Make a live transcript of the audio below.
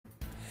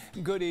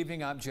Good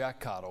evening, I'm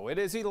Jack Cottle. It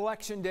is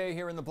Election Day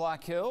here in the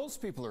Black Hills.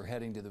 People are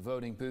heading to the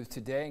voting booth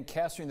today and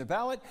casting their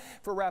ballot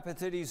for Rapid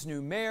City's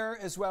new mayor,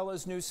 as well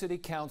as new city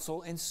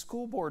council and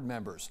school board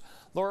members.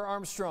 Laura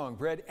Armstrong,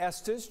 Brett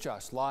Estes,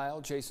 Josh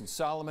Lyle, Jason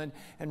Solomon,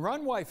 and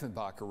Ron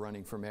Weifenbach are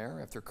running for mayor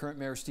after current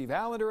mayor Steve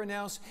Allender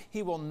announced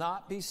he will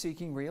not be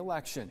seeking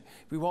re-election.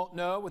 We won't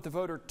know what the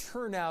voter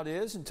turnout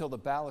is until the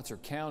ballots are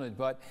counted,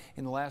 but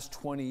in the last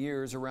 20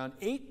 years, around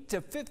 8,000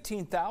 to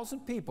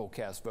 15,000 people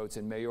cast votes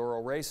in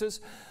mayoral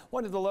races.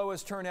 One of the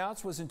lowest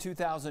turnouts was in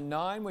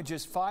 2009, when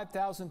just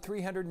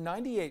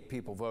 5,398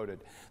 people voted.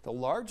 The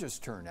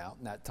largest turnout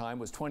in that time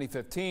was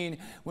 2015,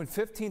 when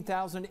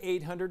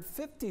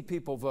 15,850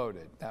 people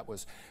voted. That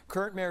was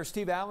current Mayor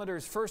Steve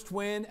Allender's first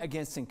win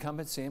against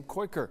incumbent Sam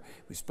Coyker.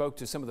 We spoke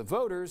to some of the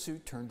voters who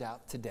turned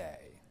out today.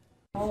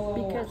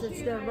 Because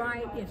it's their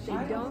right. If they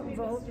don't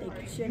vote,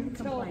 they shouldn't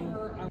complain.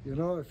 You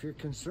know, if you're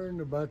concerned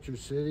about your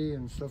city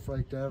and stuff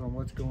like that and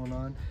what's going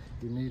on,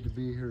 you need to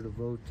be here to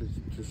vote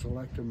to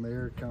select a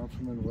mayor,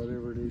 councilman,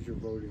 whatever it is you're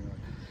voting on.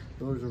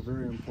 Those are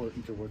very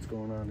important to what's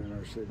going on in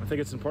our city. I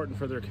think it's important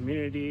for their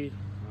community.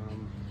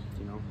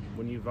 You know,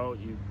 when you vote,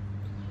 you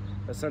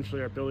essentially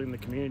are building the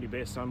community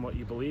based on what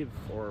you believe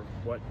or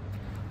what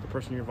the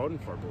person you're voting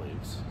for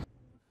believes.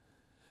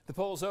 The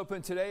polls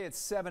open today at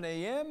 7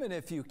 a.m. and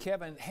if you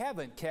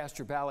haven't cast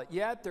your ballot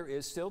yet, there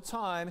is still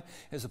time,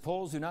 as the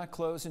polls do not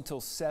close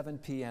until 7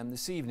 p.m.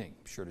 this evening.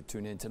 Be sure to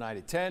tune in tonight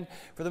at 10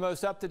 for the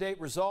most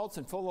up-to-date results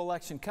and full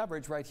election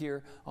coverage right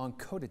here on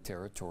KOTA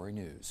Territory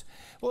News.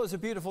 Well, it's a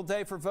beautiful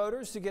day for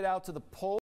voters to get out to the polls.